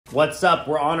What's up?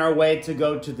 We're on our way to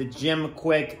go to the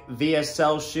Kwik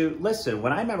VSL shoot. Listen,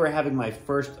 when I remember having my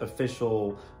first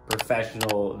official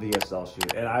professional VSL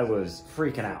shoot, and I was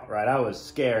freaking out, right? I was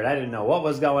scared. I didn't know what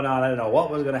was going on. I didn't know what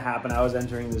was going to happen. I was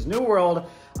entering this new world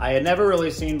I had never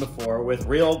really seen before, with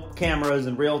real cameras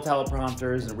and real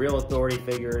teleprompters and real authority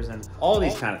figures and all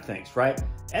these kind of things, right?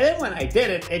 And then when I did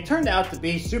it, it turned out to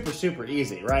be super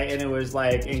easy, right? And it was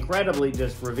like incredibly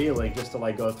just revealing just to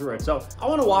like go through it. So I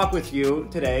want to walk with you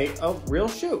today a real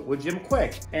shoot with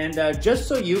Kwik. And just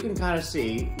so you can kind of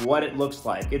see what it looks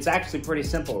like. It's actually pretty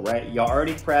simple, right? You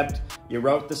already prepped, you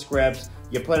wrote the scripts,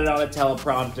 you put it on a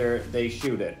teleprompter, they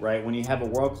shoot it, right? When you have a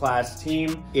world-class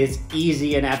team, it's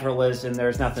easy and effortless and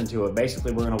there's nothing to it.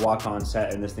 Basically, we're gonna walk on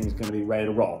set and this thing's gonna be ready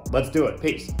to roll. Let's do it,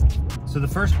 peace. So the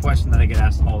first question that I get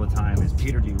asked all the time is,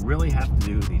 Peter, do you really have to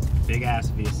do these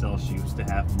big-ass VSL shoots to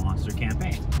have monster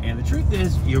campaigns? And the truth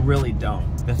is, you really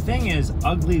don't. The thing is,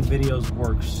 ugly videos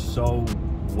work so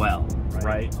well,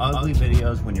 right? Ugly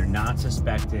videos when you're not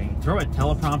suspecting. Throw a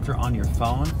teleprompter on your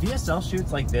phone. VSL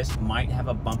shoots like this might have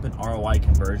a bump in ROI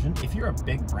conversion. If you're a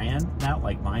big brand now,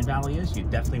 like Mindvalley is, you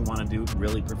definitely want to do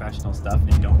really professional stuff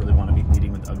and you don't really want to be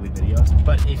leading with ugly videos.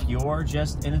 But if you're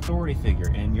just an authority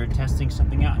figure and you're testing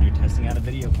something out and you're testing out a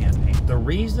video campaign, the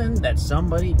reason that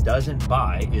somebody doesn't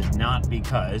buy is not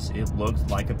because it looked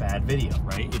like a bad video,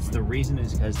 right? It's the reason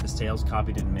is because the sales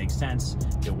copy didn't make sense,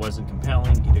 it wasn't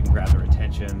compelling, you didn't grab their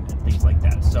attention, and things like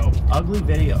that. So ugly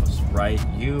videos, right?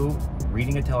 You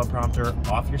reading a teleprompter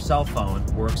off your cell phone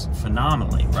works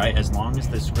phenomenally, right? As long as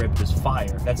the script is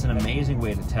fire. That's an amazing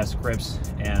way to test scripts,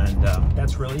 and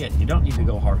that's really it. You don't need to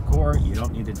go hardcore. You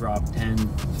don't need to drop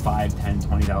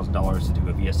 $20,000 to do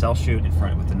a VSL shoot in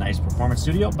front with a nice performance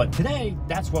studio, but today,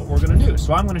 that's what we're gonna do.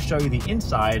 So I'm gonna show you the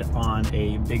inside on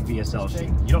a big VSL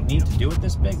shoot. You don't need to do it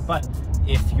this big, but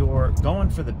if you're going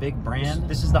for the big brand,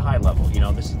 this is the high level, you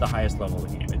know, this is the highest level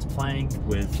of the game. It's playing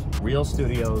with real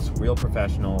studios, real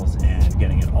professionals, and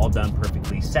getting it all done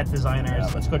perfectly. Set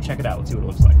designers, let's go check it out. Let's see what it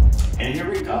looks like. And here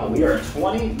we go. We are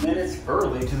 20 minutes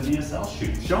early to the VSL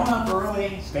shoot. Showing up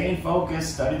early, staying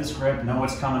focused, study the script, know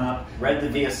what's coming up. Read the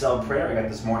VSL prayer. I got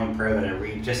this morning prayer that I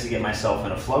read just to get myself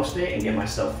in a flow state and get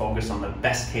myself focused on the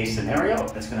best case scenario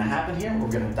that's gonna happen here.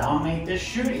 We're gonna dominate this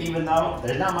shoot, even though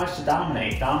there's not much to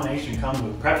dominate. Domination comes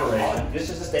with preparation. This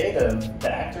is the day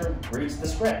the actor reads the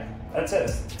script. That's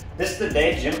it. This is the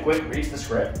day Kwik reads the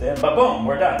script. Then, but boom,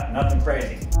 we're done. Nothing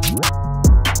crazy.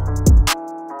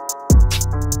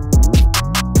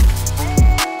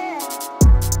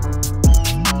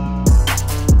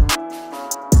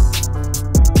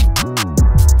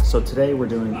 So today we're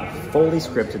doing a fully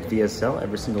scripted VSL,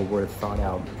 every single word thought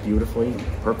out beautifully,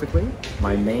 perfectly.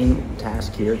 My main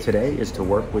task here today is to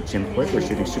work with Kwik. We're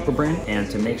shooting Super Brand, and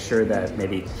to make sure that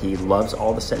maybe he loves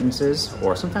all the sentences,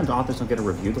 or sometimes authors don't get to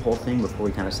review the whole thing before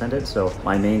we kind of send it. So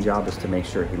my main job is to make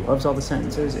sure he loves all the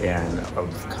sentences and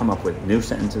come up with new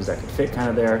sentences that could fit kind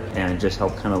of there, and just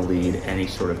help kind of lead any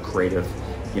sort of creative,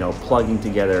 you know, plugging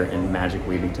together and magic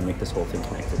weaving to make this whole thing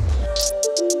connected.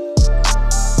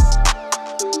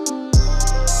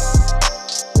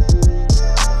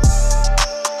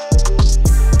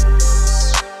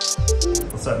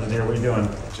 What's up, Nadir? What are you doing?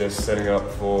 Just setting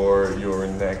up for your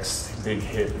next big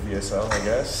hit VSL, I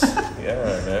guess.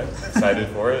 Yeah, man. Excited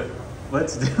for it.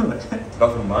 Let's do it.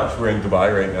 Nothing much. We're in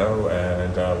Dubai right now,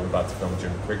 and we're about to film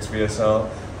Kwik's VSL.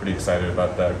 Pretty excited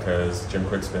about that because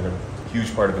Kwik's been a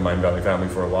huge part of the Mindvalley family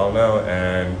for a while now,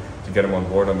 and to get him on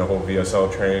board on the whole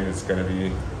VSL train is going to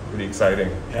be pretty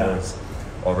exciting. Yeah. Because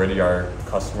already our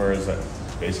customers,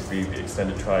 basically the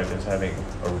extended tribe, is having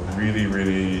a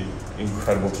really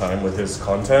incredible time with his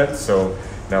content. So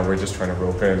now we're just trying to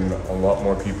rope in a lot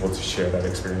more people to share that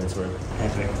experience with.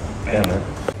 Epic. Yeah, man.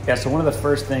 Yeah, so one of the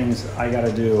first things I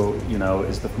gotta do, you know,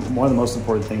 is one of the most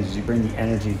important things is you bring the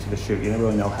energy to the shoot. You never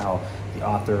really know how the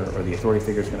author or the authority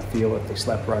figure is gonna feel, if they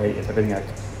slept right, if everything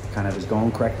kind of is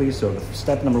going correctly. So the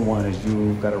step number one is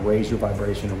you've got to raise your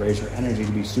vibration and raise your energy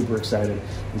to be super excited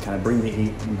and kind of bring the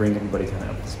heat and bring everybody kind of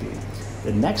up to speed.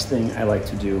 The next thing I like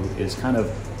to do is kind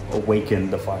of awaken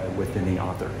the fire within the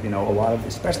author. You know, a lot of,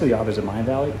 especially the authors at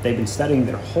Mindvalley, they've been studying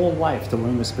their whole life to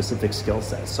learn the specific skill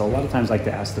sets. So a lot of times I like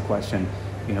to ask the question,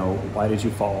 you know, why did you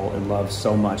fall in love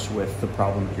so much with the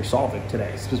problem that you're solving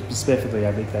today? Specifically,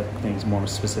 I think that thing's more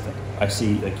specific. I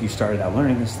see, like, you started out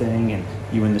learning this thing and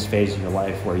you in this phase of your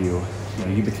life where you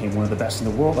became one of the best in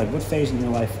the world. Like, what phase in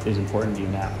your life is important to you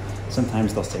now?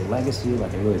 Sometimes they'll say legacy,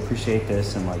 like, I really appreciate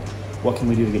this, and like, what can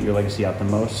we do to get your legacy out the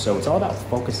most? So it's all about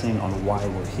focusing on why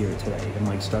we're here today, and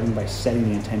like starting by setting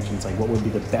the intentions, like what would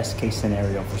be the best case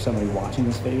scenario for somebody watching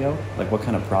this video? Like what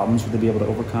kind of problems would they be able to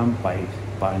overcome by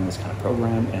buying this kind of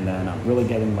program, and then really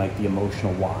getting like the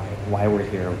emotional why we're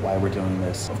here, why we're doing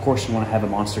this. Of course, you want to have a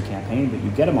monster campaign, but you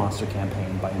get a monster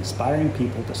campaign by inspiring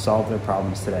people to solve their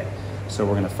problems today. So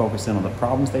we're going to focus in on the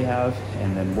problems they have,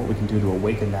 and then what we can do to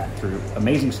awaken that through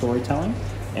amazing storytelling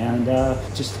and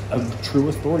just a true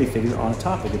authority figure on a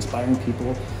topic, inspiring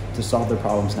people to solve their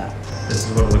problems now. This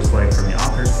is what it looks like from the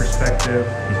author's perspective.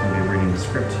 He's going to be reading the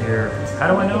script here. How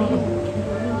do I know?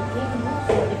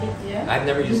 I've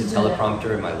never used a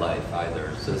teleprompter in my life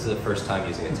either, so this is the first time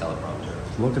using a teleprompter.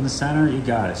 Look in the center, you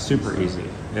got it. Super easy.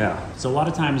 Yeah. So a lot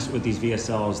of times with these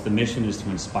VSLs, the mission is to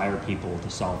inspire people to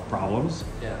solve problems.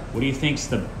 Yeah. What do you think is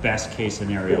the best case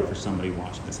scenario for somebody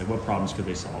watching this? Like, what problems could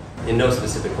they solve? In no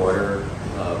specific order,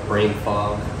 brain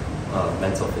fog,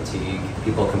 mental fatigue.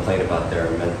 People complain about their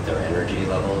energy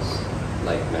levels,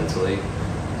 like mentally.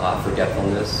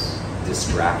 Forgetfulness,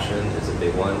 distraction is a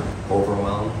big one.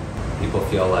 Overwhelm. People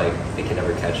feel like they can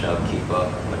never catch up, keep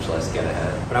up, much less get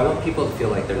ahead. But I want people to feel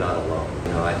like they're not alone. You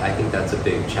know, I think that's a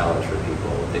big challenge for people.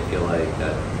 They feel like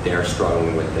that they're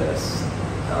struggling with this,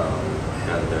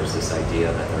 and there's this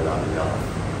idea that they're not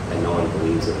enough, and no one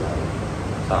believes in them.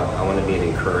 So I want to be an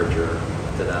encourager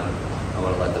to them. I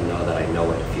want to let them know that I know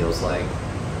what it feels like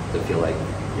to feel like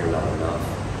you're not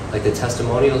enough. Like the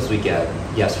testimonials we get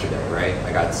yesterday, right?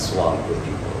 I got swamped with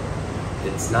people.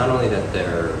 It's not only that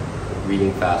they're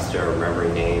reading faster, or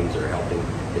remembering names, or helping.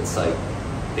 It's like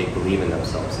they believe in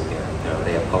themselves again. You know,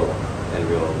 they have hope and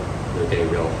they're getting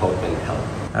real hope and help.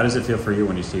 How does it feel for you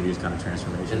when you see these kind of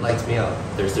transformations? It lights me up.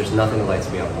 There's nothing that lights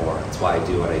me up more. That's why I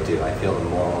do what I do. I feel a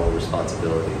moral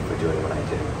responsibility for doing what I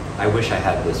do. I wish I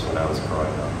had this when I was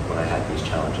growing up, when I had these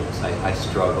challenges. I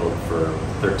struggled for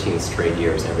 13 straight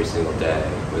years every single day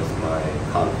with my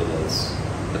confidence,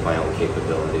 with my own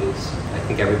capabilities. I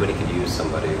think everybody could use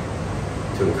somebody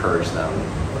to encourage them,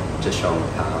 to show them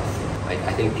a path.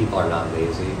 I think people are not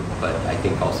lazy, but I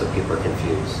think also people are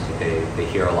confused. They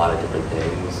hear a lot of different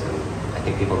things, and I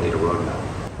think people need a roadmap.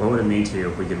 What would it mean to you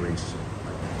if we could reach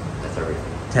That's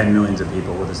everything. 10 millions of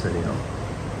people with this video?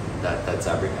 That's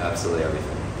absolutely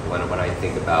everything. When I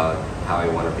think about how I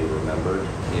want to be remembered,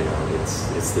 you know,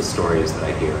 it's the stories that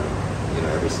I hear, you know,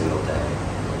 every single day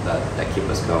that keep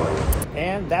us going.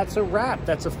 And that's a wrap.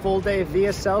 That's a full day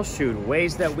VSL shoot.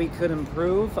 Ways that we could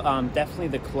improve. Definitely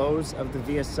the close of the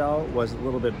VSL was a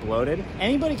little bit bloated.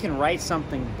 Anybody can write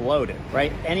something bloated,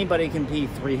 right? Anybody can be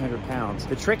 300 pounds.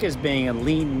 The trick is being a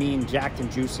lean, mean, jacked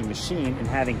and juicy machine and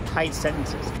having tight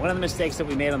sentences. One of the mistakes that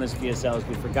we made on this VSL is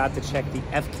we forgot to check the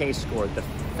FK score, the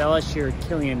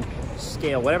Fellowshire-Killian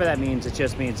scale. Whatever that means, it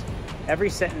just means every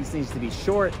sentence needs to be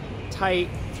short, tight,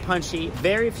 punchy.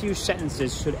 Very few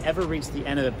sentences should ever reach the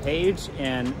end of the page,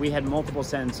 and we had multiple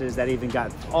sentences that even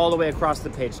got all the way across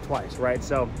the page twice, right?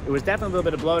 So it was definitely a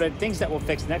little bit of bloated. Things that we'll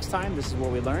fix next time. This is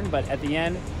what we learned, but at the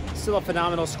end, still a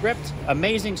phenomenal script.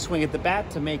 Amazing swing at the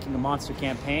bat to making a monster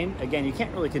campaign. Again, you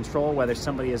can't really control whether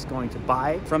somebody is going to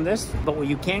buy from this, but what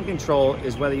you can control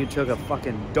is whether you took a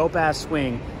fucking dope-ass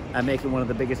swing at making one of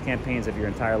the biggest campaigns of your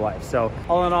entire life. So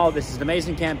all in all, this is an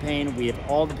amazing campaign. We have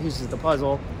all the pieces of the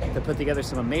puzzle to put together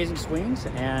some amazing swings,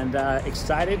 and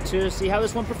excited to see how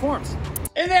this one performs.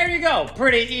 And there you go,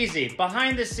 pretty easy.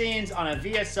 Behind the scenes on a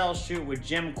VSL shoot with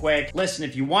Jim Kwik. Listen,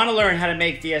 if you wanna learn how to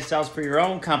make VSLs for your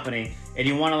own company, and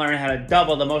you wanna learn how to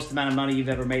double the most amount of money you've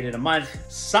ever made in a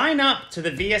month, sign up to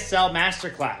the VSL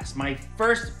Masterclass. My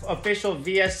first official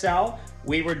VSL,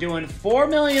 we were doing $4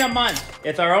 million a month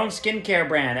with our own skincare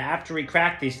brand after we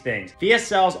cracked these things.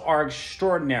 VSLs are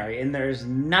extraordinary, and there's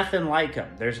nothing like them.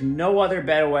 There's no other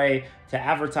better way to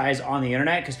advertise on the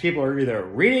internet, because people are either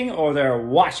reading or they're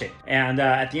watching. And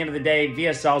at the end of the day,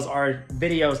 VSLs are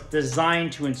videos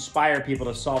designed to inspire people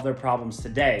to solve their problems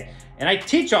today. And I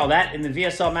teach all that in the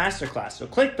VSL Masterclass. So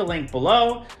click the link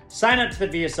below, sign up to the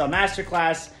VSL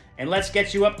Masterclass, and let's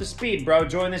get you up to speed, bro.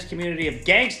 Join this community of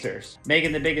gangsters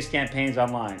making the biggest campaigns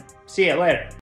online. See you later.